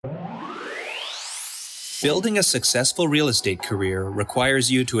Building a successful real estate career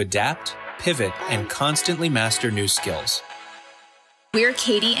requires you to adapt, pivot, and constantly master new skills. We're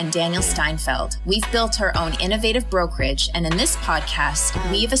Katie and Daniel Steinfeld. We've built our own innovative brokerage, and in this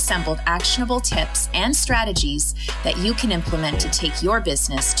podcast, we've assembled actionable tips and strategies that you can implement to take your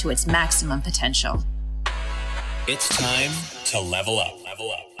business to its maximum potential. It's time to level up.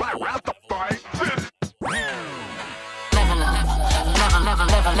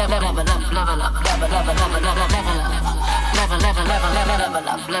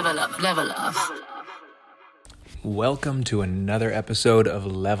 Welcome to another episode of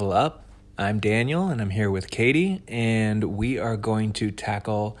Level Up. I'm Daniel and I'm here with Katie, and we are going to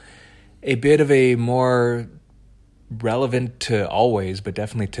tackle a bit of a more relevant to always, but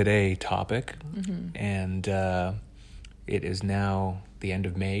definitely today topic. And it is now the end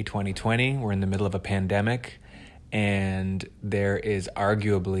of May 2020. We're in the middle of a pandemic, and there is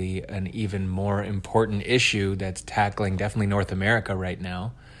arguably an even more important issue that's tackling definitely North America right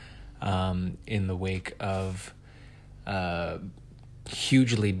now, in the wake of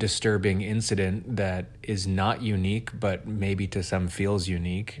hugely disturbing incident that is not unique, but maybe to some feels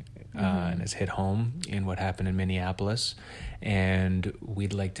unique, and has hit home in what happened in Minneapolis. And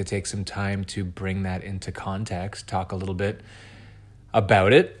we'd like to take some time to bring that into context, talk a little bit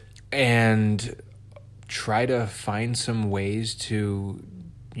about it, and try to find some ways to,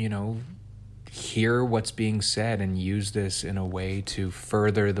 hear what's being said and use this in a way to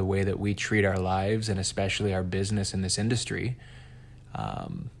further the way that we treat our lives and especially our business in this industry,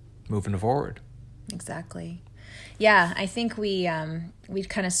 moving forward. Exactly. Yeah, I think we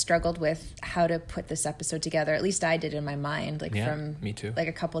kind of struggled with how to put this episode together. At least I did in my mind. Me too. Like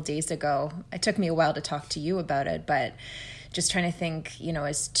a couple of days ago. It took me a while to talk to you about it, but just trying to think,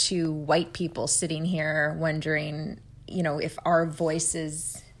 as two white people sitting here wondering, if our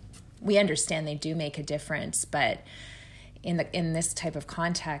voices, we understand they do make a difference, but in this type of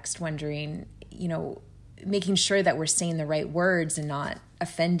context, wondering, making sure that we're saying the right words and not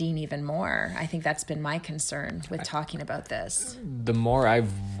offending even more. I think that's been my concern with talking about this. The more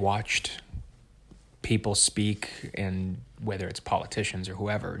I've watched people speak, and whether it's politicians or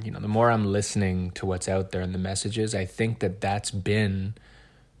whoever, the more I'm listening to what's out there and the messages, I think that that's been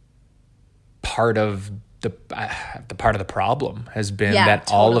part of the part of the problem has been that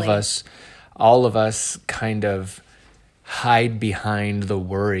totally. all of us kind of hide behind the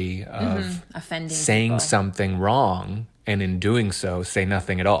worry of offending saying people. Something wrong, and in doing so, say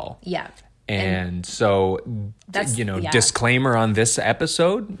nothing at all. Yeah. And so, disclaimer on this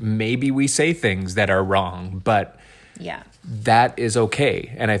episode, maybe we say things that are wrong, but that is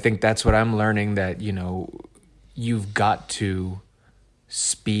okay. And I think that's what I'm learning, that, you've got to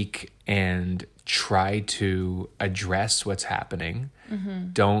speak and try to address what's happening.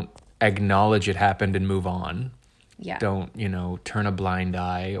 Don't acknowledge it happened and move on. Yeah. Don't, turn a blind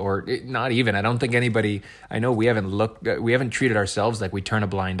eye, or not even. I don't think anybody, I know we haven't treated ourselves like we turn a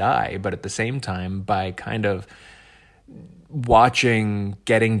blind eye, but at the same time, by kind of watching,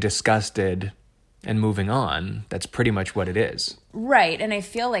 getting disgusted, and moving on, that's pretty much what it is. Right. And I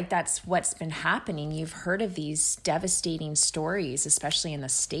feel like that's what's been happening. You've heard of these devastating stories, especially in the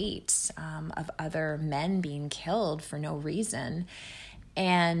States, of other men being killed for no reason,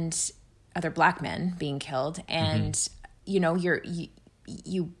 and other Black men being killed. And, you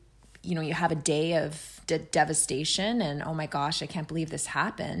have a day of devastation and, oh my gosh, I can't believe this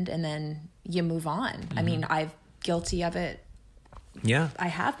happened. And then you move on. I mean, I'm guilty of it. Yeah, I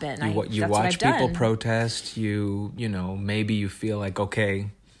have been. You watch people protest. Maybe you feel like, okay,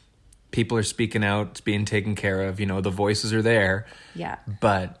 people are speaking out. It's being taken care of. The voices are there. Yeah.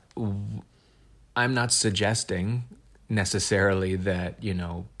 But I'm not suggesting necessarily that,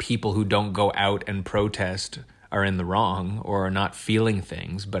 people who don't go out and protest are in the wrong or are not feeling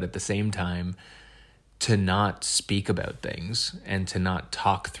things. But at the same time, to not speak about things and to not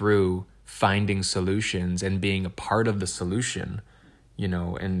talk through finding solutions and being a part of the solution,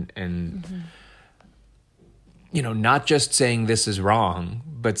 not just saying this is wrong,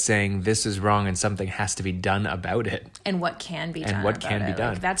 but saying this is wrong and something has to be done about it. And what can be done. And what can be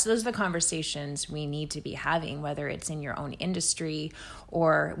done. Those are the conversations we need to be having, whether it's in your own industry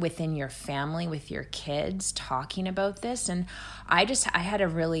or within your family, with your kids, talking about this. And I had a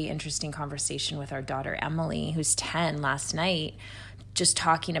really interesting conversation with our daughter, Emily, who's 10, last night, just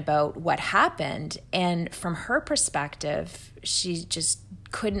talking about what happened. And from her perspective, she just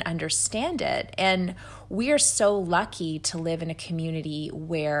couldn't understand it. And we are so lucky to live in a community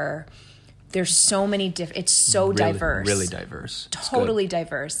where there's so many it's so diverse. Really diverse. Totally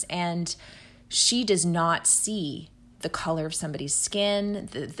diverse. And she does not see the color of somebody's skin,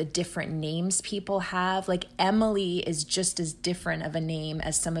 the different names people have. Like Emily is just as different of a name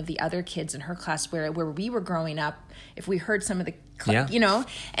as some of the other kids in her class where we were growing up, if we heard some of the, you know,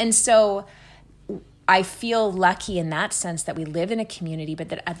 and so I feel lucky in that sense that we live in a community, but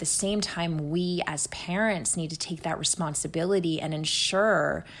that at the same time, we as parents need to take that responsibility and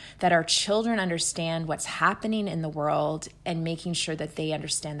ensure that our children understand what's happening in the world and making sure that they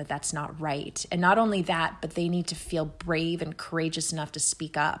understand that that's not right. And not only that, but they need to feel brave and courageous enough to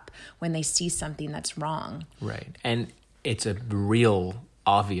speak up when they see something that's wrong. Right. And it's a real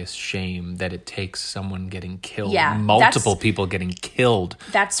obvious shame that it takes someone getting killed, multiple people getting killed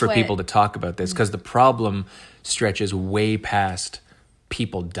for people to talk about this, because the problem stretches way past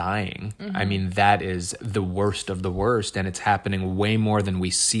people dying. Mm-hmm. I mean, that is the worst of the worst, and it's happening way more than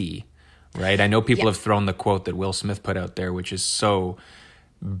we see, right? I know people have thrown the quote that Will Smith put out there, which is so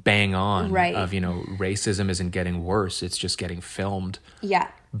bang on, of, you know, racism isn't getting worse, it's just getting filmed. Yeah.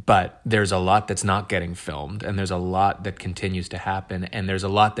 But there's a lot that's not getting filmed, and there's a lot that continues to happen, and there's a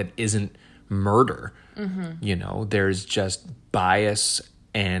lot that isn't murder. Mm-hmm. You know, there's just bias,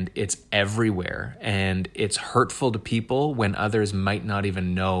 and it's everywhere, and it's hurtful to people when others might not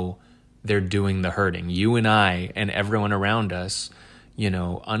even know they're doing the hurting. You and I and everyone around us, you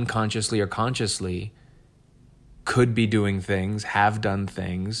know, unconsciously or consciously, could be doing things, have done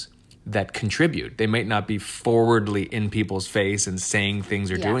things that contribute. They might not be forwardly in people's face and saying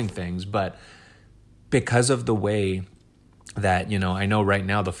things or doing things, but because of the way that, you know, I know right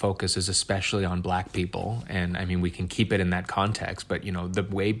now the focus is especially on Black people, and I mean, we can keep it in that context, but, you know, the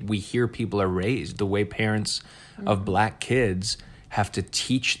way we hear people are raised, the way parents of Black kids have to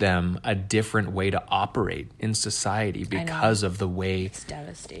teach them a different way to operate in society because of the way, it's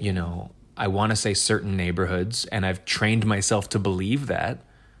devastating. You know, I want to say certain neighborhoods, and I've trained myself to believe that,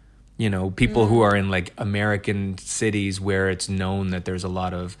 you know, people who are in like American cities where it's known that there's a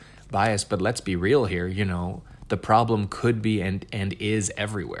lot of bias, but let's be real here, you know, the problem could be and is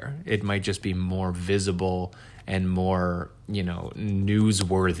everywhere. It might just be more visible and more, you know,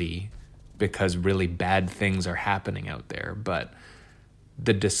 newsworthy because really bad things are happening out there. But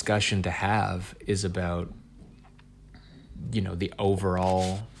the discussion to have is about, you know, the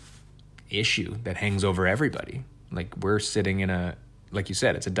overall issue that hangs over everybody. Like, we're sitting in a, like you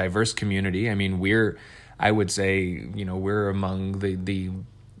said, it's a diverse community. I mean, I would say, you know, we're among the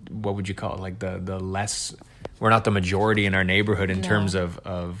what would you call it? Like the less, we're not the majority in our neighborhood in terms of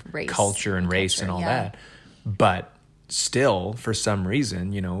race, culture and race and all that. But still, for some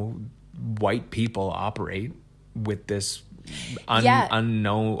reason, you know, white people operate with this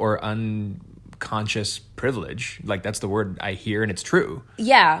unknown or unconscious privilege. Like, that's the word I hear, and it's true.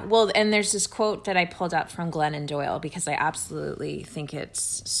 Yeah. Well, and there's this quote that I pulled up from Glennon Doyle because I absolutely think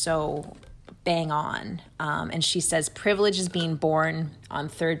it's so bang on. And she says, privilege is being born on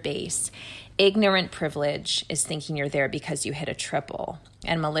third base. Ignorant privilege is thinking you're there because you hit a triple.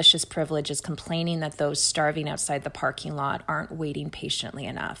 And malicious privilege is complaining that those starving outside the parking lot aren't waiting patiently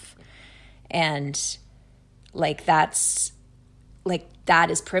enough. And like, that's like,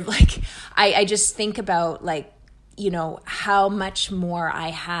 that is privilege. I just think about, like, you know, how much more I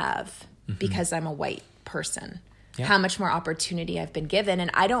have because I'm a white person. Yeah. How much more opportunity I've been given,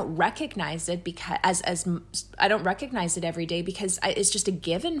 and I don't recognize it because as I don't recognize it every day because it's just a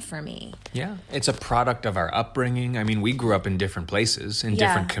given for me. Yeah, it's a product of our upbringing. I mean, we grew up in different places, in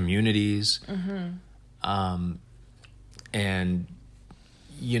different communities, and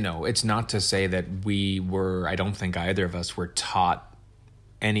you know, it's not to say that we were. I don't think either of us were taught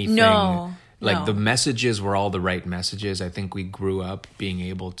anything. No. Like, the messages were all the right messages. I think we grew up being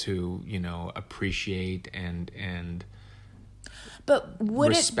able to, you know, appreciate and but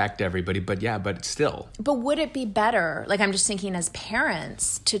respect everybody. But yeah, but still. But would it be better, like, I'm just thinking as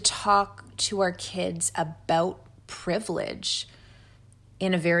parents, to talk to our kids about privilege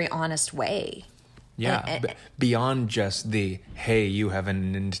in a very honest way? Yeah, beyond just the, hey, you have a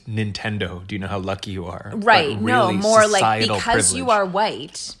Nintendo, do you know how lucky you are? Right, really, no, more like, because privilege. You are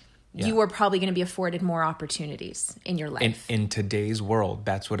white... Yeah. You are probably going to be afforded more opportunities in your life. In today's world,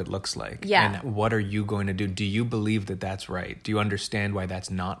 that's what it looks like. Yeah. And what are you going to do? Do you believe that that's right? Do you understand why that's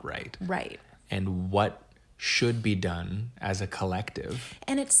not right? Right. And what should be done as a collective?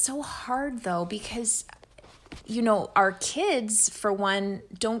 And it's so hard, though, because, you know, our kids, for one,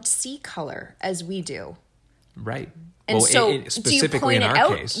 don't see color as we do. Right. And well, so specifically in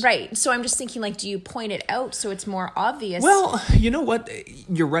our case. Right. So I'm just thinking, like, do you point it out so it's more obvious? Well, you know what?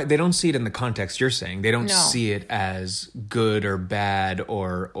 You're right. They don't see it in the context you're saying. They don't see it as good or bad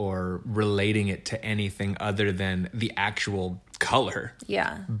or relating it to anything other than the actual color.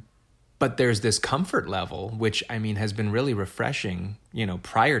 Yeah. But there's this comfort level, which, I mean, has been really refreshing, you know,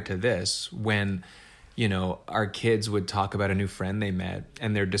 prior to this, when, you know, our kids would talk about a new friend they met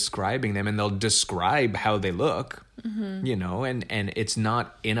and they're describing them and they'll describe how they look, you know, and it's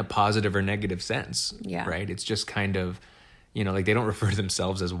not in a positive or negative sense, right? It's just kind of, you know, like they don't refer to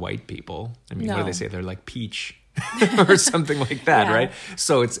themselves as white people. I mean, what do they say? They're like peach or something like that, right?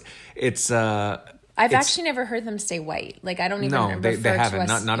 So I've actually never heard them say white. Like, I don't even refer they haven't.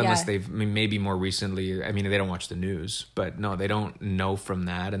 To us. Not unless they've, I mean, maybe more recently. I mean, they don't watch the news, but no, they don't know from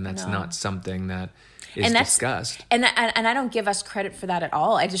that, and that's not something that is discussed. And I don't give us credit for that at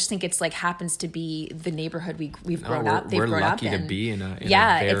all. I just think it's like happens to be the neighborhood we've grown up. They've grown up in. We're lucky to be in a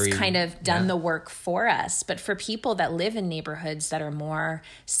very, it's kind of done the work for us. But for people that live in neighborhoods that are more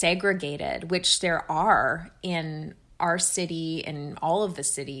segregated, which there are in our city and all of the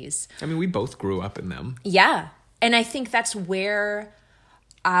cities. I mean, we both grew up in them. Yeah. And I think that's where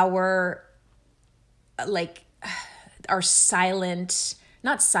our silent,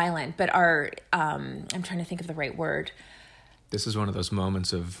 not silent, but our, I'm trying to think of the right word. This is one of those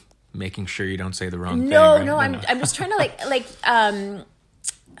moments of making sure you don't say the wrong thing. No, I'm just trying to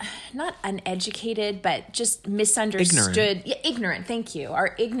not uneducated, but just misunderstood. Ignorant. Thank you.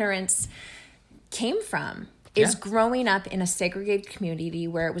 Our ignorance came from is growing up in a segregated community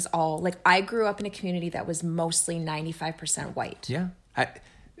where it was all like, I grew up in a community that was mostly 95% white. Yeah.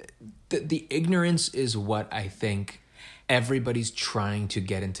 The ignorance is what I think everybody's trying to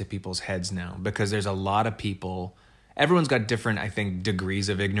get into people's heads now, because there's a lot of people, everyone's got different, I think, degrees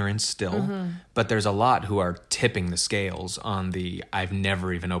of ignorance still, but there's a lot who are tipping the scales on the, I've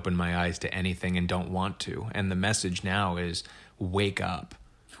never even opened my eyes to anything and don't want to. And the message now is wake up.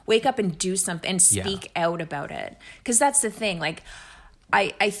 Wake up and do something and speak out about it. Because that's the thing. Like,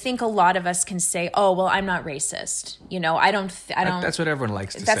 I think a lot of us can say, oh, well, I'm not racist. You know, I don't. That's what everyone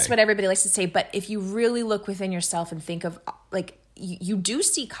likes to say. That's what everybody likes to say. But if you really look within yourself and think of, like, you do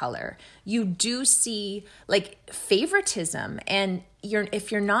see color. You do see, like, favoritism. And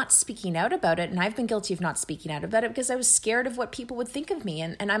if you're not speaking out about it, and I've been guilty of not speaking out about it because I was scared of what people would think of me.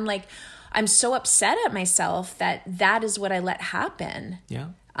 And I'm like, I'm so upset at myself that is what I let happen. Yeah.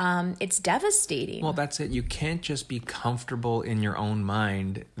 It's devastating. Well, that's it. You can't just be comfortable in your own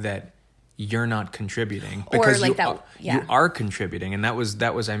mind that you're not contributing, because you are contributing. And that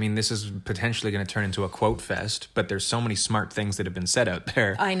was, I mean, this is potentially going to turn into a quote fest, but there's so many smart things that have been said out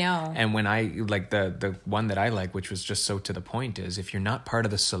there. I know. And when I like the one that I like, which was just so to the point, is if you're not part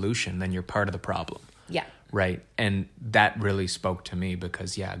of the solution, then you're part of the problem. Yeah. Right. And that really spoke to me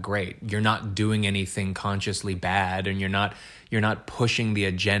because, great. You're not doing anything consciously bad, and you're not pushing the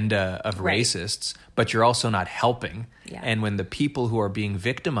agenda of racists, but you're also not helping. Yeah. And when the people who are being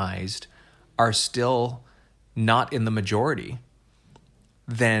victimized are still not in the majority,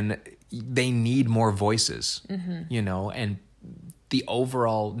 then they need more voices, you know, and the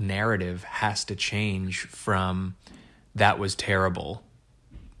overall narrative has to change from that was terrible.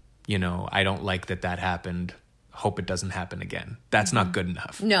 You know, I don't like that happened. Hope it doesn't happen again. That's not good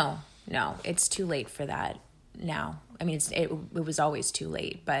enough. No, it's too late for that now. I mean, it was always too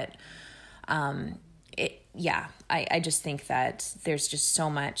late, but I just think that there's just so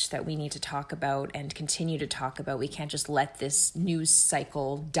much that we need to talk about and continue to talk about. We can't just let this news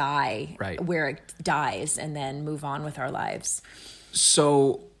cycle die where it dies and then move on with our lives.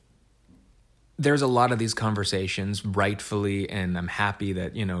 So there's a lot of these conversations, rightfully, and I'm happy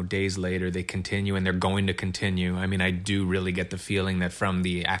that, you know, days later they continue and they're going to continue. I mean, I do really get the feeling that from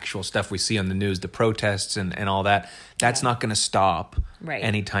the actual stuff we see on the news, the protests and all that, that's not going to stop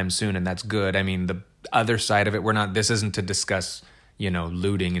anytime soon, and that's good. I mean, the other side of it, this isn't to discuss, you know,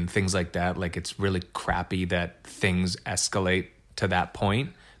 looting and things like that. Like, it's really crappy that things escalate to that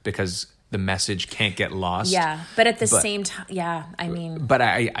point because the message can't get lost. Yeah, but at the same time, I mean... But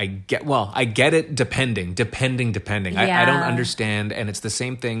I get it depending. I don't understand, and it's the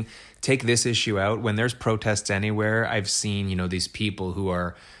same thing. Take this issue out. When there's protests anywhere, I've seen, you know, these people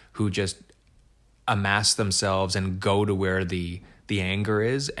who just amass themselves and go to where the anger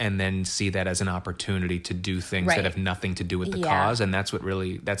is, and then see that as an opportunity to do things that have nothing to do with the cause, and that's the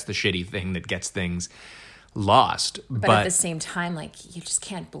shitty thing that gets things lost. But at the same time, like, you just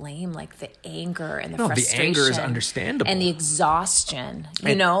can't blame, like, the anger and the frustration. The anger is understandable. And the exhaustion,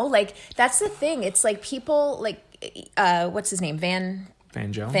 you know? Like, that's the thing. It's like people, like, what's his name? Van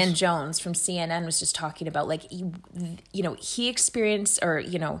Jones from CNN was just talking about, like, he experienced, or,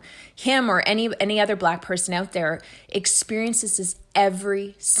 you know, him or any other Black person out there experiences this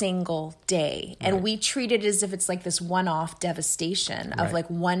every single day. And we treat it as if it's like this one-off devastation of like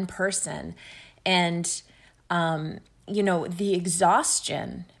one person. And, the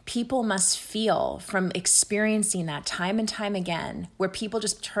exhaustion people must feel from experiencing that time and time again, where people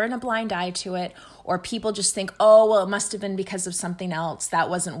just turn a blind eye to it, or people just think, oh, well, it must have been because of something else. That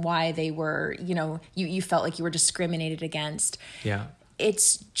wasn't why they were, you felt like you were discriminated against. Yeah.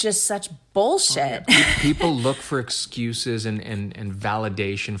 It's just such bullshit. Oh, yeah. People look for excuses and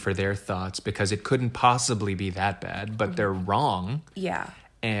validation for their thoughts because it couldn't possibly be that bad, but they're wrong. Yeah.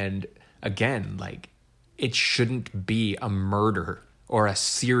 And again, like, it shouldn't be a murder or a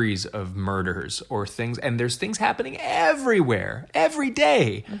series of murders or things. And there's things happening everywhere, every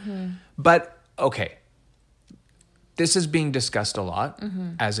day. Mm-hmm. But, okay, this is being discussed a lot,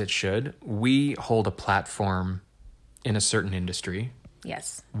 as it should. We hold a platform in a certain industry.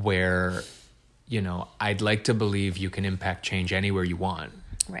 Yes. Where, I'd like to believe you can impact change anywhere you want.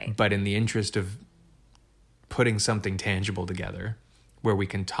 Right. But in the interest of putting something tangible together, where we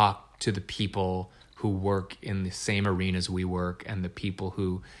can talk to the people who work in the same arenas we work, and the people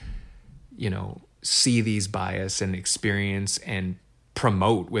who, see these bias and experience and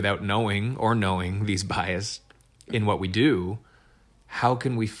promote without knowing these bias in what we do, how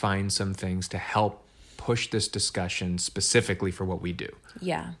can we find some things to help push this discussion specifically for what we do?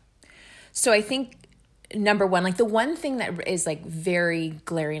 Yeah. So I think, number one, like, the one thing that is, like, very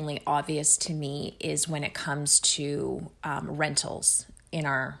glaringly obvious to me is when it comes to rentals in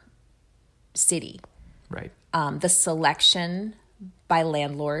our city. Right. The selection by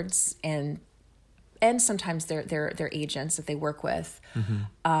landlords and sometimes their agents that they work with,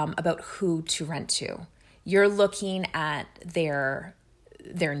 about who to rent to. You're looking at their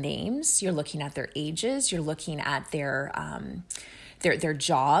names, you're looking at their ages, you're looking at their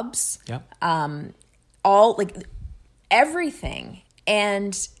jobs. Yep. All, like, everything.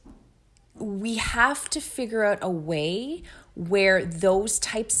 And we have to figure out a way where those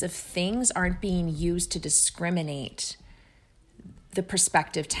types of things aren't being used to discriminate the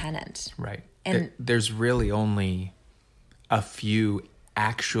prospective tenant. Right. And there's really only a few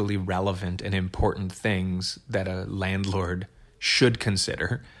actually relevant and important things that a landlord should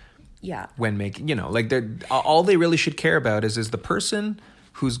consider. Yeah. When making, all they really should care about is the person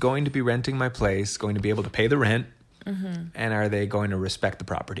who's going to be renting my place going to be able to pay the rent, and are they going to respect the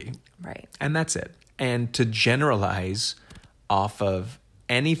property? Right. And that's it. And to generalize off of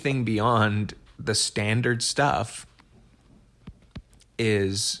anything beyond the standard stuff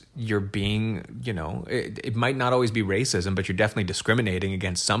is you're being, it might not always be racism, but you're definitely discriminating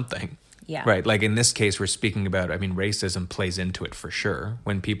against something. Yeah. Right. Like, in this case, we're speaking about, racism plays into it for sure.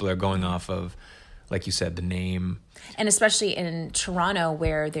 When people are going off of, like you said, the name. And especially in Toronto,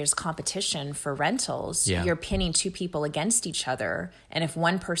 where there's competition for rentals, you're pinning two people against each other. And if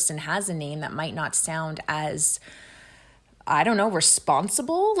one person has a name that might not sound as, I don't know,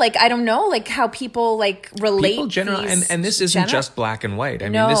 responsible. Like, I don't know, like, how people, like, relate. People and this isn't just black and white. I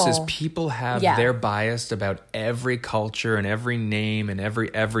mean, this is people have their bias about every culture and every name and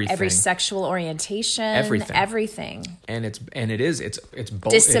everything. Every sexual orientation. Everything. And it's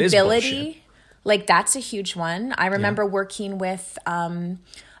both. Disability. Like, that's a huge one. I remember working with a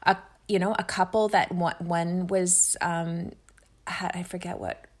couple that one was I forget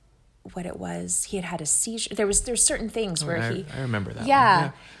what it was. He had a seizure. There's certain things where I remember that.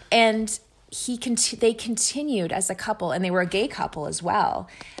 Yeah. And they continued as a couple, and they were a gay couple as well.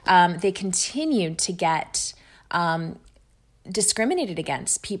 They continued to get discriminated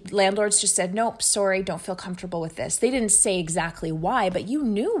against. Landlords just said, nope, sorry, don't feel comfortable with this. They didn't say exactly why, but you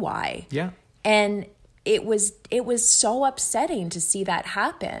knew why. Yeah. And it was so upsetting to see that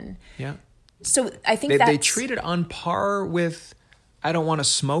happen. Yeah. So I think they treat it on par with, I don't want a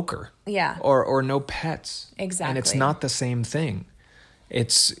smoker. Yeah. Or no pets. Exactly. And it's not the same thing.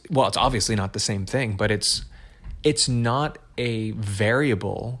 It's obviously not the same thing, but it's not a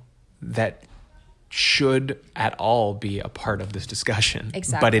variable that should at all be a part of this discussion.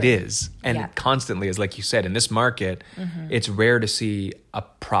 Exactly. But it is. And it constantly is, like you said, in this market, it's rare to see a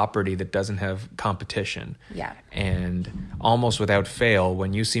property that doesn't have competition. Yeah. And almost without fail,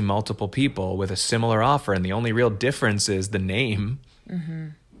 when you see multiple people with a similar offer and the only real difference is the name,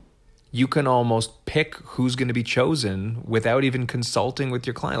 you can almost pick who's going to be chosen without even consulting with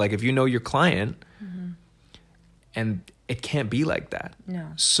your client. Like, if you know your client, and it can't be like that. No.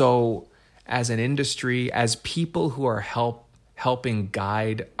 So as an industry, as people who are helping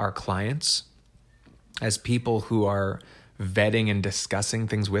guide our clients, as people who are vetting and discussing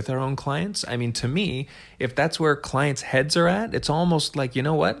things with our own clients, I mean, to me, if that's where clients' heads are at, it's almost like, you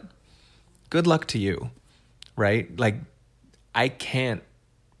know what? Good luck to you, right? Like, I can't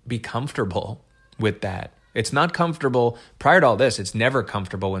be comfortable with that. It's not comfortable. Prior to all this, it's never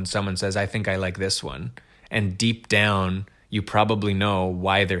comfortable when someone says, I think I like this one. And deep down, you probably know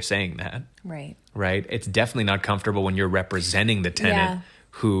why they're saying that. Right. Right? It's definitely not comfortable when you're representing the tenant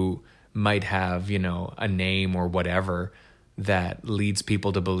who might have, you know, a name or whatever that leads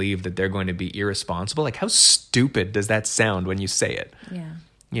people to believe that they're going to be irresponsible. Like, how stupid does that sound when you say it? Yeah.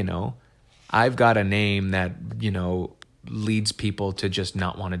 You know, I've got a name that, you know, leads people to just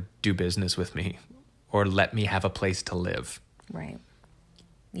not want to do business with me or let me have a place to live. Right.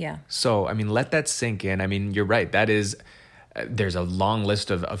 Yeah. So, I mean, let that sink in. I mean, you're right. That is, there's a long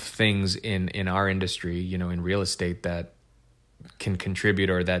list of things in our industry, you know, in real estate that can contribute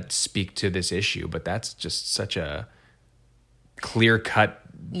or that speak to this issue. But that's just such a clear cut.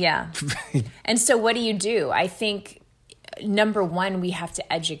 Yeah. And so what do? I think, number one, we have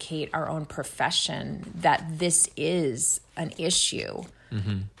to educate our own profession that this is an issue.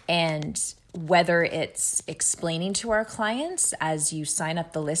 Mm-hmm. And whether it's explaining to our clients as you sign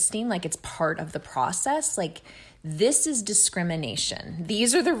up the listing, like it's part of the process, like this is discrimination.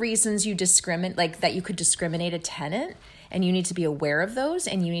 These are the reasons you discriminate, like that you could discriminate a tenant, and you need to be aware of those,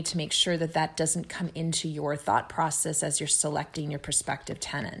 and you need to make sure that that doesn't come into your thought process as you're selecting your prospective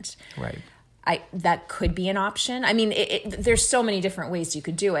tenant. Right. That could be an option. I mean, there's so many different ways you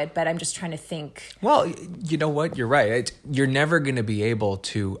could do it, but I'm just trying to think. Well, you know what? You're right. You're never going to be able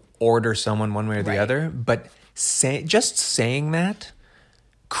to order someone one way or the other, but just saying that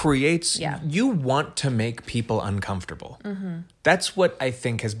creates, you want to make people uncomfortable. Mm-hmm. That's what I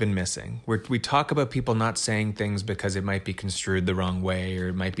think has been missing. We talk about people not saying things because it might be construed the wrong way or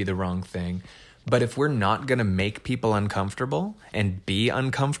it might be the wrong thing. But if we're not going to make people uncomfortable and be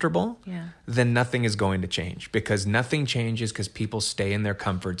uncomfortable, then nothing is going to change, because nothing changes because people stay in their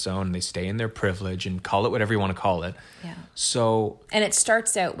comfort zone and they stay in their privilege, and call it whatever you want to call it. Yeah. So, and it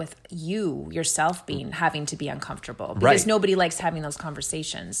starts out with you yourself having to be uncomfortable, because nobody likes having those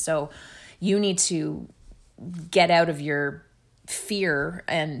conversations. So you need to get out of your fear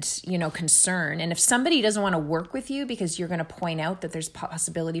and, you know, concern. And if somebody doesn't want to work with you because you're going to point out that there's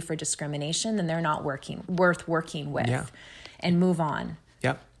possibility for discrimination, then they're not worth working with, and move on.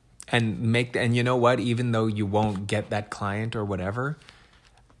 Yep. And you know what, even though you won't get that client or whatever,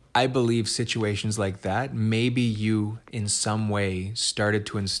 I believe situations like that, maybe you in some way started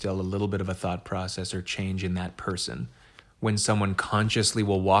to instill a little bit of a thought process or change in that person, when someone consciously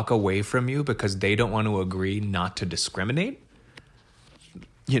will walk away from you because they don't want to agree not to discriminate.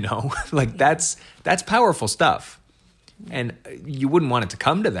 You know, like that's powerful stuff. And you wouldn't want it to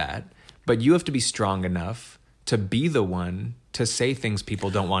come to that, but you have to be strong enough to be the one to say things people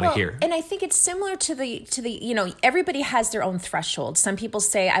don't want to hear. And I think it's similar to the, you know, everybody has their own threshold. Some people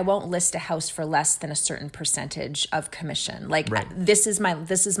say, I won't list a house for less than a certain percentage of commission. Like this is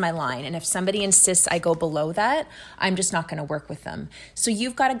my line. And if somebody insists I go below that, I'm just not going to work with them. So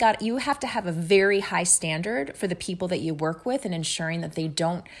you have to have a very high standard for the people that you work with, and ensuring that they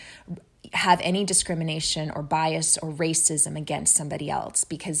don't have any discrimination or bias or racism against somebody else.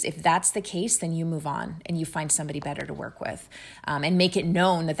 Because if that's the case, then you move on and you find somebody better to work with, and make it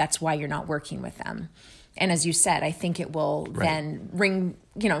known that that's why you're not working with them. And as you said, I think it will then ring,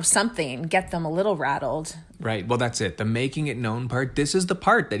 you know, something, get them a little rattled. Right. Well, that's it. The making it known part, this is the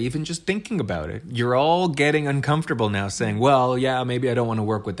part that even just thinking about it, you're all getting uncomfortable now, saying, well, yeah, maybe I don't want to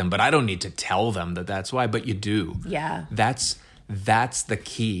work with them, but I don't need to tell them that that's why, but you do. Yeah. That's the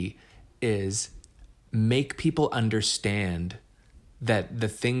key, is make people understand that the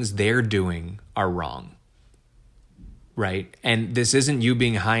things they're doing are wrong. Right? And this isn't you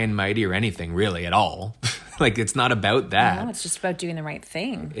being high and mighty or anything really at all. Like, it's not about that. No, it's just about doing the right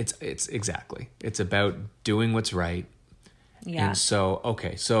thing. It's exactly. It's about doing what's right. Yeah. And so,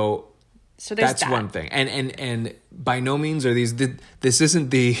 okay, so that's one thing. And by no means are this isn't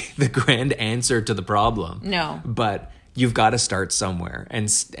the grand answer to the problem. No. But you've got to start somewhere.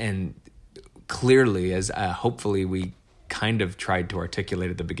 And clearly, as hopefully we kind of tried to articulate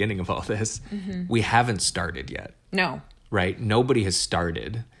at the beginning of all this, we haven't started yet. No. Right? Nobody has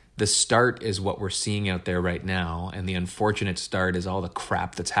started. The start is what we're seeing out there right now, and the unfortunate start is all the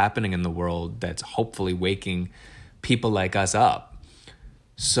crap that's happening in the world that's hopefully waking people like us up.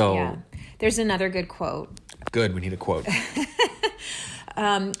 So there's another good quote. Good, we need a quote.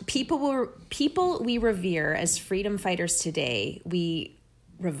 People we revere as freedom fighters today, we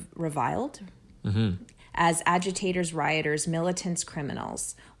reviled as agitators, rioters, militants,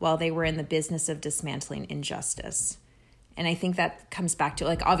 criminals, while they were in the business of dismantling injustice. And I think that comes back to,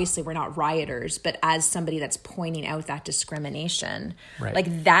 like, obviously we're not rioters, but as somebody that's pointing out that discrimination, right.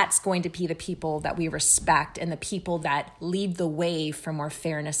 like that's going to be the people that we respect and the people that lead the way for more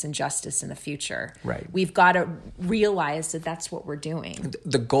fairness and justice in the future. Right. We've got to realize that that's what we're doing.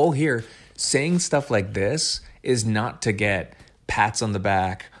 The goal here, saying stuff like this, is not to get pats on the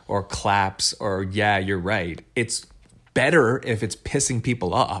back or claps or, yeah, you're right. It's better if it's pissing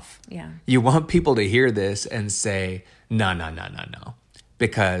people off. Yeah. You want people to hear this and say, no.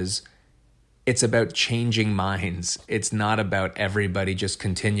 Because it's about changing minds. It's not about everybody just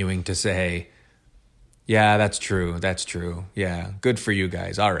continuing to say, yeah, that's true. Yeah, good for you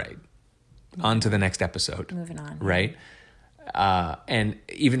guys. All right. On to the next episode. Moving on. Right? And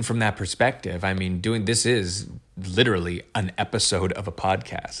even from that perspective, I mean, this is literally an episode of a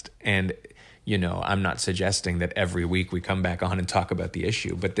podcast. And, I'm not suggesting that every week we come back on and talk about the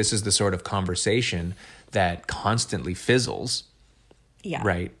issue, but this is the sort of conversation that constantly fizzles. Yeah.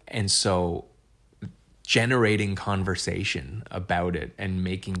 Right. And so generating conversation about it and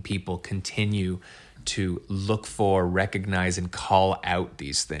making people continue to look for, recognize, and call out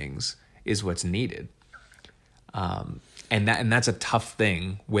these things is what's needed. And that's a tough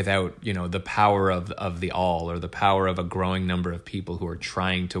thing without, the power of the all, or the power of a growing number of people who are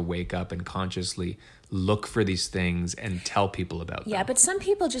trying to wake up and consciously look for these things and tell people about them. Yeah, but some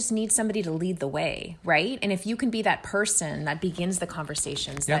people just need somebody to lead the way, right? And if you can be that person that begins the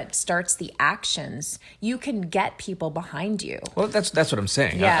conversations, that starts the actions, you can get people behind you. Well, that's what I'm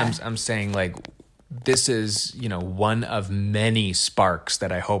saying. Yeah. I'm saying, like, this is, one of many sparks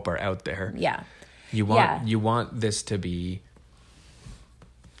that I hope are out there. Yeah. You want this to be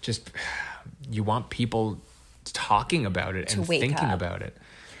just, you want people talking about it and thinking about it.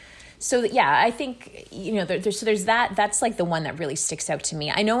 So, yeah, I think, there's that. That's like the one that really sticks out to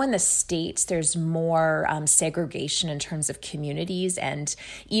me. I know in the States, there's more segregation in terms of communities, and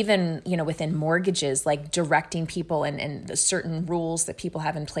even, within mortgages, like directing people and the certain rules that people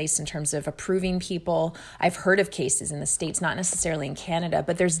have in place in terms of approving people. I've heard of cases in the States, not necessarily in Canada,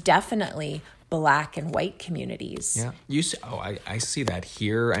 but there's definitely Black and white communities. Yeah. I see that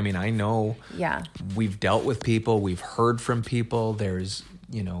here. I mean, I know we've dealt with people, we've heard from people. There's,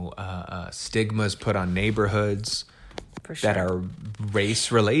 stigmas put on neighborhoods that are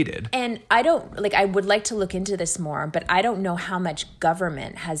race related. And I would like to look into this more, but I don't know how much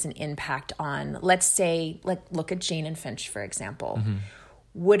government has an impact on, let's say, look at Jane and Finch, for example. Mm-hmm.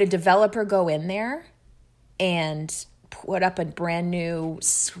 Would a developer go in there and put up a brand new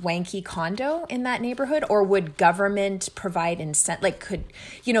swanky condo in that neighborhood, or would government provide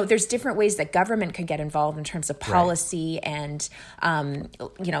there's different ways that government could get involved in terms of policy and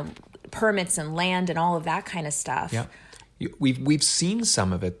permits and land and all of that kind of stuff. Yeah. We've seen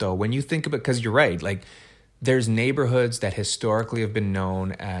some of it though, when you think about, because you're right, like there's neighborhoods that historically have been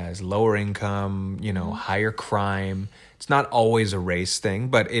known as lower income, higher crime. It's not always a race thing,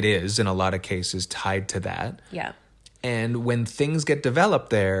 but it is in a lot of cases tied to that. Yeah. And when things get developed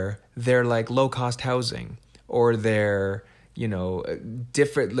there, they're like low-cost housing, or they're,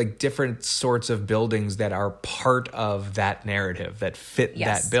 different sorts of buildings that are part of that narrative that fit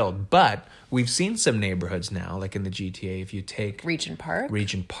that build. But we've seen some neighborhoods now, like in the GTA, if you take Regent Park,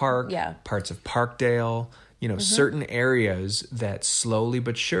 parts of Parkdale, certain areas that slowly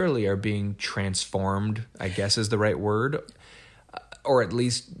but surely are being transformed, I guess is the right word, or at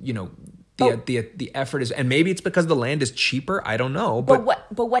least, the effort is, and maybe it's because the land is cheaper. I don't know.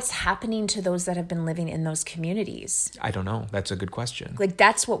 But what's happening to those that have been living in those communities? I don't know. That's a good question. Like,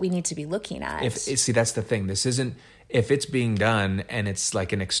 that's what we need to be looking at. See, that's the thing. This isn't, if it's being done and it's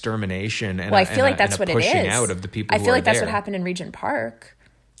like an extermination and I feel like that's what it is. Pushing out of the people. I feel like that's what happened in Regent Park.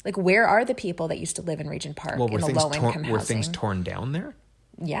 Like, where are the people that used to live in Regent Park in the low income housing? Were things torn down there?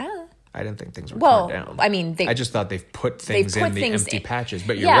 Yeah. I didn't think things were torn down. I mean, I just thought they've put things in the empty patches.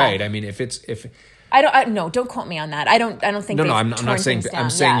 But you're right. I mean, don't quote me on that. I don't think. No, I'm not saying. I'm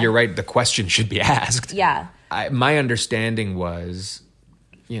saying you're right. The question should be asked. Yeah. My understanding was,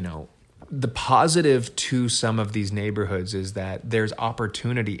 the positive to some of these neighborhoods is that there's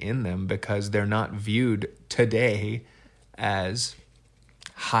opportunity in them because they're not viewed today as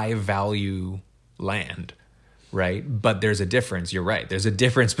high value land. Right. But there's a difference. You're right. There's a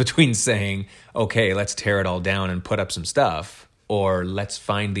difference between saying, okay, let's tear it all down and put up some stuff, or let's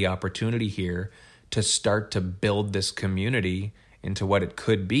find the opportunity here to start to build this community into what it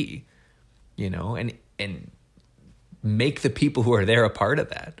could be, and make the people who are there a part of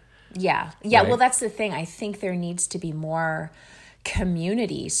that. Yeah. Yeah. Right? Well, that's the thing. I think there needs to be more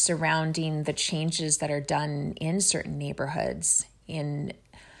community surrounding the changes that are done in certain neighborhoods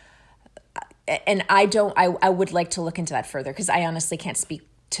And I would like to look into that further, because I honestly can't speak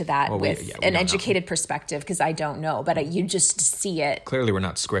to that with an educated perspective, because I don't know, but you just see it. Clearly we're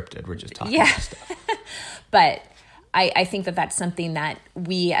not scripted. We're just talking about stuff. But I think that that's something that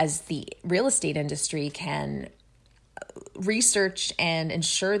we as the real estate industry can research and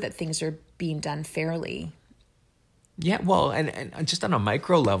ensure that things are being done fairly. Yeah, well, and just on a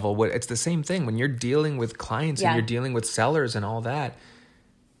micro level, it's the same thing. When you're dealing with clients and you're dealing with sellers and all that,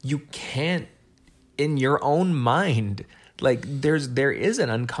 you can't, in your own mind, like there is an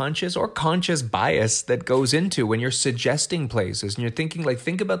unconscious or conscious bias that goes into when you're suggesting places and you're thinking, like,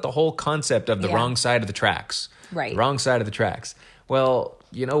 think about the whole concept of the wrong side of the tracks. Right. Wrong side of the tracks. Well,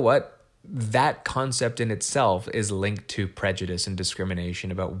 you know what? That concept in itself is linked to prejudice and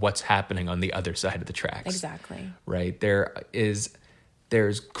discrimination about what's happening on the other side of the tracks. Exactly. Right?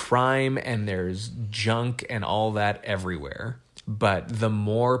 There's crime and there's junk and all that everywhere. But the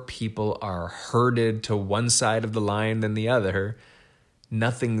more people are herded to one side of the line than the other,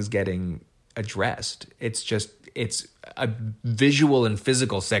 nothing's getting addressed. It's a visual and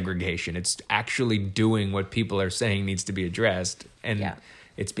physical segregation. It's actually doing what people are saying needs to be addressed, and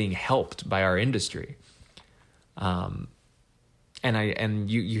it's being helped by our industry. And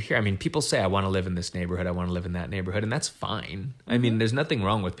you hear, I mean, people say, I want to live in this neighborhood, I want to live in that neighborhood, and that's fine. I mean, there's nothing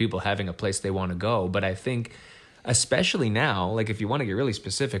wrong with people having a place they want to go, but I think especially now, like if you want to get really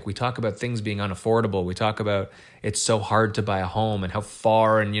specific, we talk about things being unaffordable. We talk about it's so hard to buy a home and how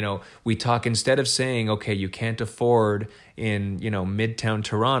far, and, we talk, instead of saying, okay, you can't afford in, Midtown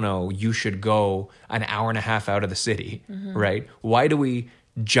Toronto, you should go an hour and a half out of the city, right? Why do we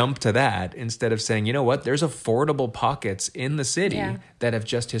jump to that instead of saying, you know what, there's affordable pockets in the city that have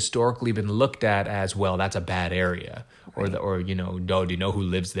just historically been looked at as, well, that's a bad area, or do you know who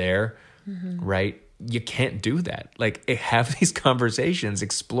lives there, right? You can't do that. Like, have these conversations,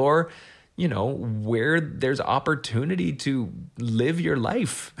 explore, where there's opportunity to live your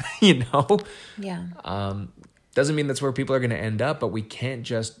life, Yeah. Doesn't mean that's where people are going to end up, but we can't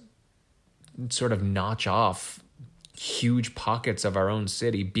just sort of notch off huge pockets of our own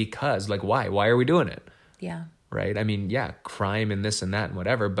city because, like, why? Why are we doing it? Yeah. Right? I mean, crime and this and that and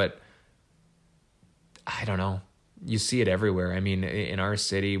whatever, but I don't know. You see it everywhere. I mean, in our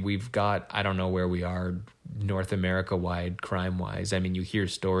city, we've got, I don't know where we are North America-wide, crime-wise. I mean, you hear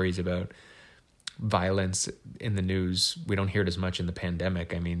stories about violence in the news. We don't hear it as much in the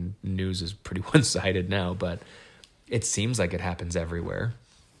pandemic. I mean, news is pretty one-sided now, but it seems like it happens everywhere,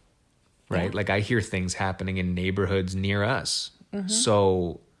 right? Yeah. Like, I hear things happening in neighborhoods near us.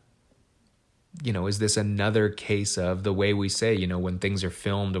 So, is this another case of the way we say, when things are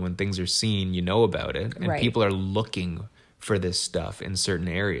filmed and when things are seen, about it, and people are looking for this stuff in certain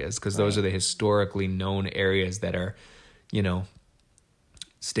areas because those are the historically known areas that are,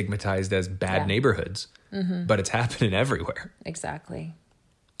 stigmatized as bad neighborhoods, but it's happening everywhere. Exactly.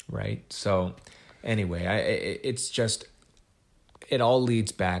 Right. So anyway, it's just, it all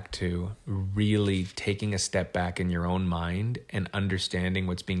leads back to really taking a step back in your own mind and understanding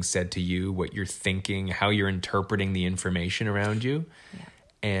what's being said to you, what you're thinking, how you're interpreting the information around you,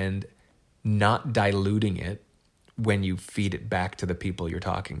 and not diluting it when you feed it back to the people you're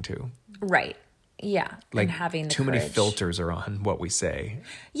talking to. Right. Yeah. Like, and having the too courage. Many filters are on what we say.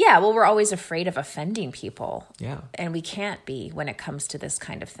 Yeah. Well, we're always afraid of offending people. Yeah. And we can't be when it comes to this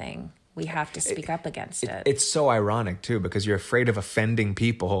kind of thing. We have to speak up against it. It's so ironic, too, because you're afraid of offending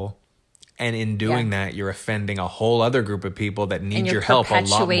people. And in doing that, you're offending a whole other group of people that need your help a lot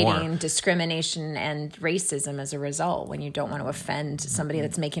more. You're perpetuating discrimination and racism as a result when you don't want to offend somebody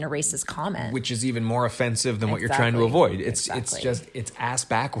that's making a racist comment. Which is even more offensive than what you're trying to avoid. It's ass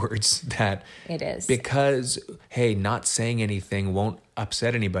backwards that it is. Because, hey, not saying anything won't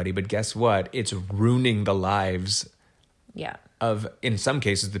upset anybody. But guess what? It's ruining the lives of, in some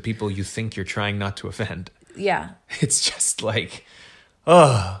cases, the people you think you're trying not to offend. Yeah. It's just like,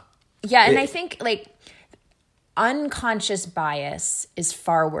 oh. Yeah, and I think, like, unconscious bias is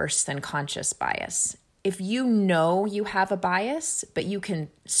far worse than conscious bias. If you know you have a bias, but you can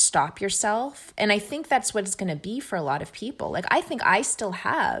stop yourself, and I think that's what it's going to be for a lot of people. Like, I think I still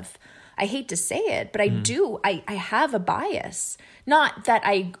have, I hate to say it, but I do, I have a bias. Not that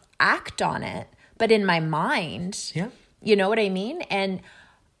I act on it, but in my mind. Yeah. You know what I mean? And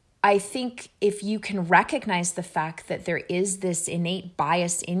I think if you can recognize the fact that there is this innate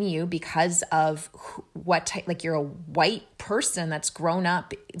bias in you because of what type, like you're a white person that's grown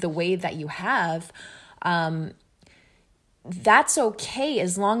up the way that you have, that's okay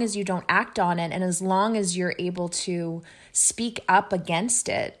as long as you don't act on it and as long as you're able to speak up against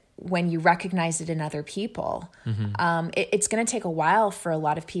it when you recognize it in other people. It's going to take a while for a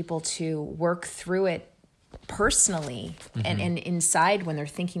lot of people to work through it personally and inside when they're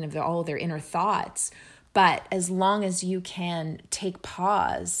thinking of all their inner thoughts. But as long as you can take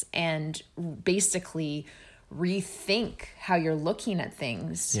pause and basically rethink how you're looking at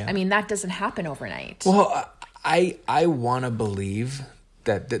things, I mean, that doesn't happen overnight. Well, I want to believe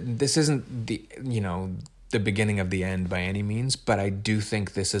that this isn't the beginning of the end by any means, but I do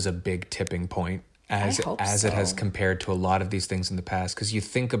think this is a big tipping point as it has compared to a lot of these things in the past. Because you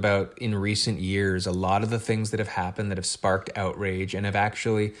think about in recent years, a lot of the things that have happened that have sparked outrage and have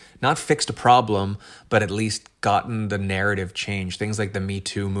actually not fixed a problem, but at least gotten the narrative changed. Things like the Me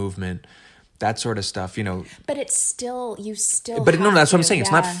Too movement, that sort of stuff, But it's still, But no, that's what I'm saying.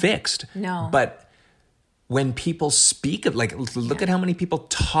 It's not fixed. No. But when people speak of, look at how many people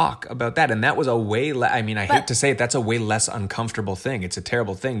talk about that. And that was a way, I hate to say it, that's a way less uncomfortable thing. It's a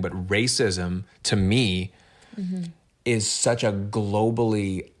terrible thing. But racism, to me, is such a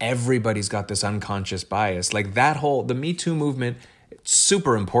globally, everybody's got this unconscious bias. Like the Me Too movement,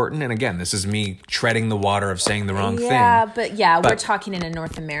 super important. And again, this is me treading the water of saying the wrong thing. But we're talking in a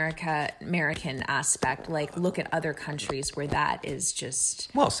North American aspect. Like, look at other countries where that is just...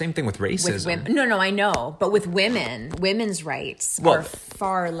 Well, same thing with racism. With women. No, I know. But with women's rights are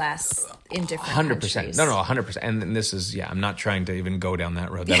far less in different 100%. countries. No, 100%. And this is, I'm not trying to even go down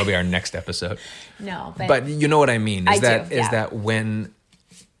that road. That'll be our next episode. No, but you know what I mean? Is that when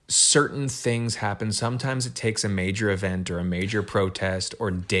certain things happen, sometimes it takes a major event or a major protest or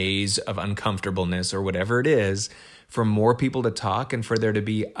days of uncomfortableness or whatever it is for more people to talk and for there to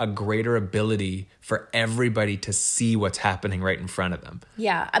be a greater ability for everybody to see what's happening right in front of them.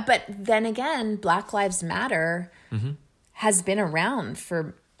 Yeah, but then again, Black Lives Matter has been around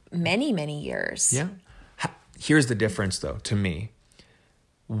for many, many years. Yeah. Here's the difference, though, to me.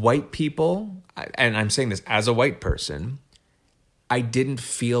 White people, and I'm saying this as a white person, I didn't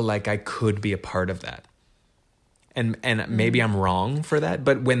feel like I could be a part of that. And maybe I'm wrong for that,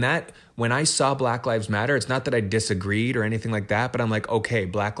 but when I saw Black Lives Matter, it's not that I disagreed or anything like that, but I'm like, okay,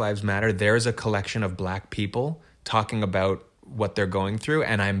 Black Lives Matter, there's a collection of Black people talking about what they're going through,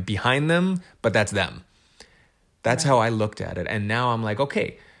 and I'm behind them, but that's them. That's how I looked at it. And now I'm like,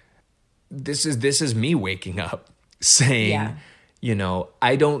 okay, this is me waking up saying,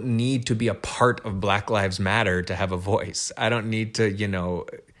 I don't need to be a part of Black Lives Matter to have a voice. I don't need to,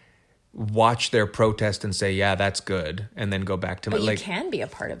 watch their protest and say, yeah, that's good, and then go back to but you can be a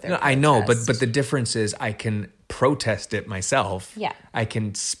part of their protest. I know, but the difference is I can protest it myself. Yeah. I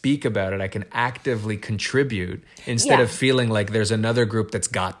can speak about it. I can actively contribute instead of feeling like there's another group that's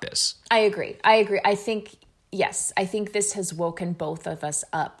got this. I agree. I think this has woken both of us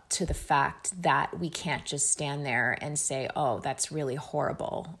up to the fact that we can't just stand there and say, oh, that's really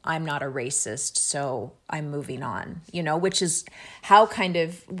horrible. I'm not a racist, so I'm moving on, which is how kind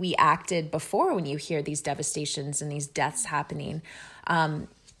of we acted before when you hear these devastations and these deaths happening.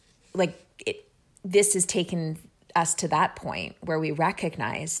 This has taken us to that point where we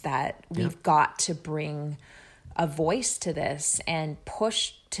recognize that we've got to bring a voice to this and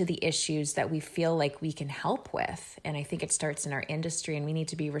push to the issues that we feel like we can help with. And I think it starts in our industry, and we need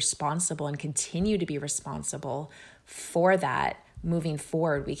to be responsible and continue to be responsible for that moving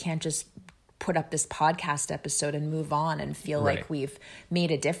forward. We can't just put up this podcast episode and move on and feel like we've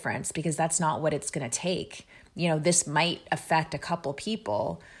made a difference, because that's not what it's going to take. This might affect a couple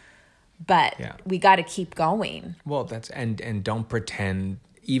people, but we got to keep going. Well, and don't pretend,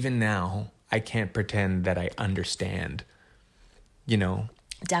 even now, I can't pretend that I understand,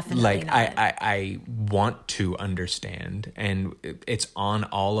 Definitely like not. I want to understand, and it's on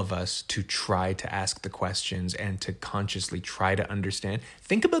all of us to try to ask the questions and to consciously try to understand.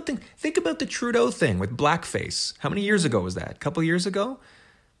 Think about the Trudeau thing with blackface. How many years ago was that? A couple years ago?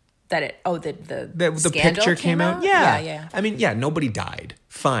 The picture came out? Yeah. I mean, nobody died.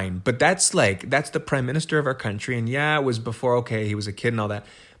 Fine. But that's the prime minister of our country, and it was before, he was a kid and all that.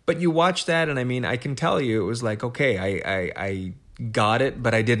 But you watch that, and I mean, I can tell you, it was like, okay, I got it,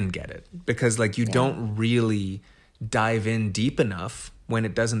 but I didn't get it. Because, you don't really dive in deep enough when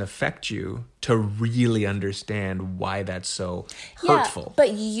it doesn't affect you to really understand why that's so hurtful.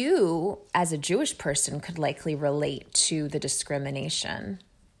 But you, as a Jewish person, could likely relate to the discrimination.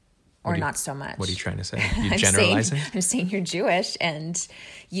 Or not so much. What are you trying to say? You generalizing? I'm saying you're Jewish, and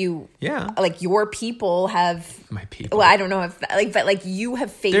you, your people have. My people. Well, I don't know if you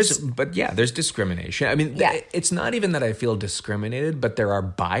have faced. There's discrimination. I mean, it's not even that I feel discriminated, but there are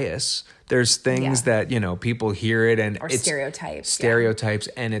bias. There's things that people hear it and it's stereotypes,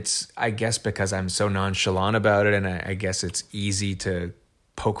 and it's, I guess, because I'm so nonchalant about it, and I guess it's easy to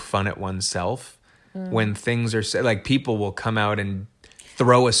poke fun at oneself when things are like people will come out and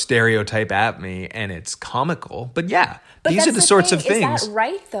throw a stereotype at me and it's comical. But these are the sorts of things. Is that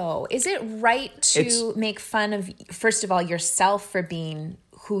right though? Is it right to make fun of, first of all, yourself for being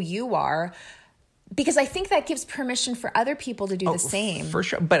who you are? Because I think that gives permission for other people to do the same. For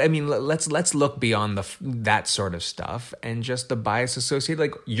sure. But I mean, let's look beyond that sort of stuff and just the bias associated.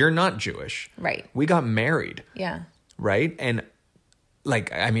 Like, you're not Jewish. Right. We got married. Yeah. Right? And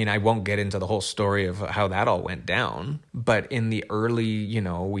like, I mean, I won't get into the whole story of how that all went down. But in the early,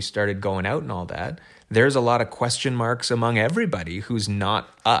 we started going out and all that, there's a lot of question marks among everybody who's not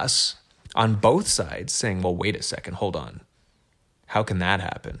us on both sides saying, well, wait a second, hold on. How can that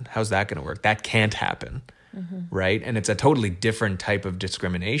happen? How's that going to work? That can't happen, right? And it's a totally different type of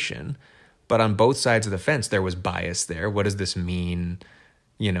discrimination. But on both sides of the fence, there was bias there. What does this mean?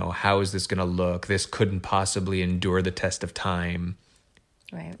 How is this going to look? This couldn't possibly endure the test of time.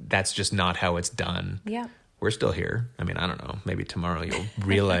 Right. That's just not how it's done. Yeah. We're still here. I mean, I don't know. Maybe tomorrow you'll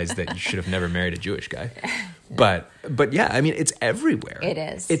realize that you should have never married a Jewish guy. But yeah, I mean, it's everywhere. It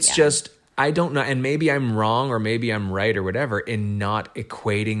is. It's just... I don't know, and maybe I'm wrong or maybe I'm right or whatever in not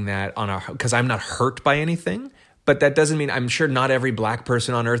equating that because I'm not hurt by anything, but that doesn't mean, I'm sure not every black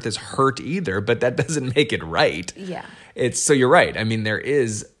person on earth is hurt either, but that doesn't make it right. Yeah. So you're right. I mean, there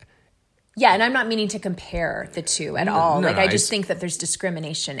is... Yeah, and I'm not meaning to compare the two at all. I just think that there's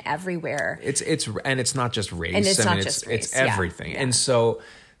discrimination everywhere. And it's not just race. And it's not just race. It's everything. Yeah. And so...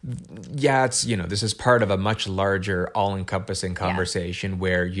 Yeah, it's, this is part of a much larger all-encompassing conversation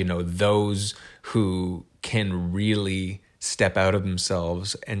where, those who can really step out of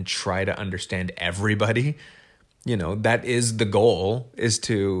themselves and try to understand everybody, that is the goal, is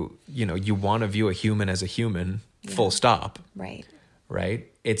to, you want to view a human as a human, full stop. Right. Right?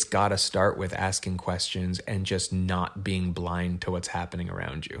 It's got to start with asking questions and just not being blind to what's happening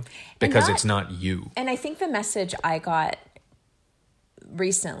around you because it's not you. And I think the message I got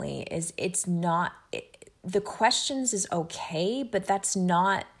recently is the questions is okay, but that's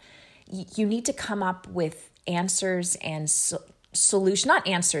not, you need to come up with answers and solution, not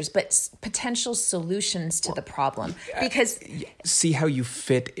answers, but potential solutions to the problem, because see how you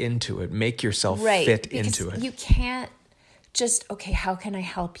fit into it, make yourself fit into it. You can't just, okay, how can I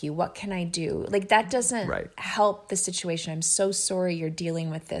help you? What can I do? Like, that doesn't help the situation. I'm so sorry you're dealing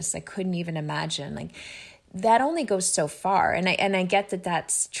with this. I couldn't even imagine. Like, that only goes so far. And I get that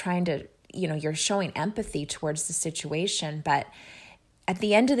that's trying to, you're showing empathy towards the situation. But at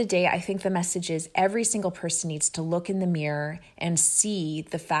the end of the day, I think the message is every single person needs to look in the mirror and see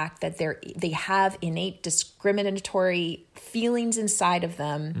the fact that they have innate discriminatory feelings inside of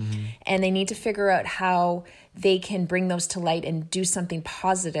them. Mm-hmm. And they need to figure out how they can bring those to light and do something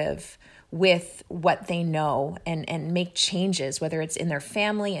positive with what they know and make changes, whether it's in their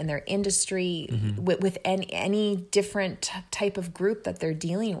family, in their industry, with any different type of group that they're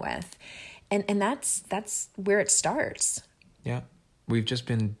dealing with. And that's where it starts. Yeah. We've just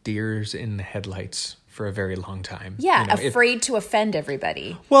been deers in the headlights for a very long time. Yeah, afraid to offend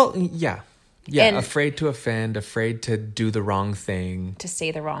everybody. Well, yeah. Yeah, and afraid to offend, afraid to do the wrong thing. To say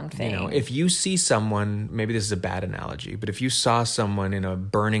the wrong thing. If you see someone, maybe this is a bad analogy, but if you saw someone in a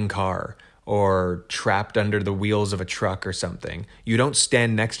burning car or trapped under the wheels of a truck or something, you don't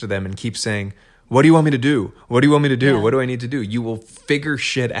stand next to them and keep saying, what do you want me to do? What do you want me to do? Yeah. What do I need to do? You will figure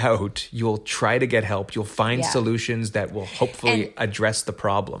shit out. You'll try to get help. You'll find solutions that will hopefully address the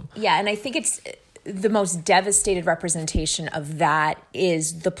problem. Yeah, and I think it's the most devastated representation of that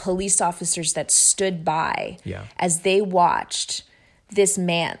is the police officers that stood by as they watched this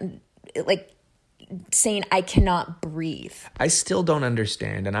man, like, saying, I cannot breathe. I still don't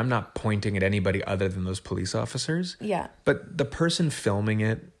understand, and I'm not pointing at anybody other than those police officers. Yeah. But the person filming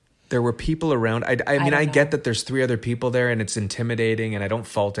it, there were people around. I mean, I get that there's 3 other people there and it's intimidating, and I don't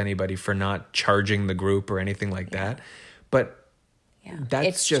fault anybody for not charging the group or anything like that. But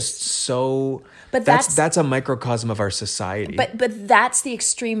that's just so... But that's a microcosm of our society. But that's the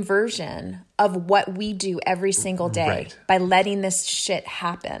extreme version of what we do every single day by letting this shit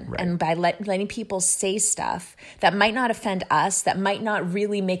happen and by letting people say stuff that might not offend us, that might not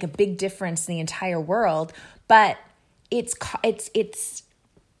really make a big difference in the entire world, but it's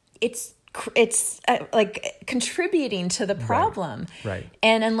like contributing to the problem. Right.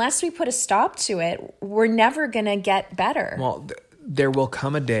 And unless we put a stop to it, we're never going to get better. Well, there will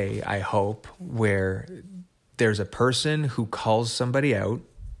come a day, I hope, where there's a person who calls somebody out,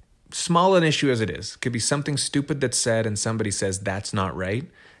 small an issue as it is. It could be something stupid that's said and somebody says that's not right.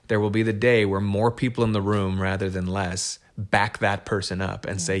 There will be the day where more people in the room rather than less back that person up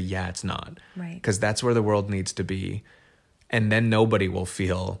and say, yeah, it's not. Right. Because that's where the world needs to be. and then nobody will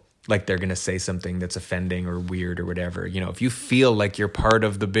feel like they're going to say something that's offending or weird or whatever. You know, if you feel like you're part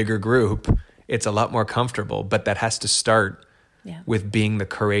of the bigger group, it's a lot more comfortable, but that has to start with being the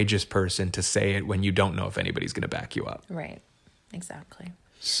courageous person to say it when you don't know if anybody's going to back you up. Right. Exactly.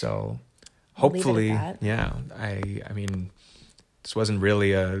 So hopefully, I mean, this wasn't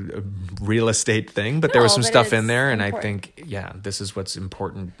really a real estate thing, but there was some stuff in there. And important. I think, this is what's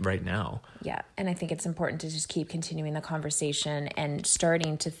important right now. Yeah. And I think it's important to just keep continuing the conversation and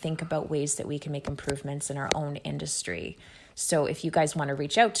starting to think about ways that we can make improvements in our own industry. So if you guys want to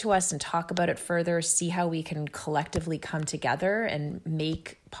reach out to us and talk about it further, see how we can collectively come together and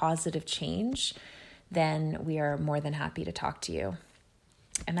make positive change, then we are more than happy to talk to you.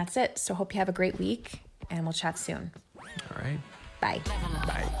 And that's it. So hope you have a great week, and we'll chat soon. All right. Bye.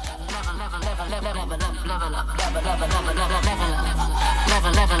 Bye.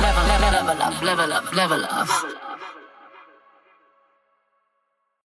 Level up.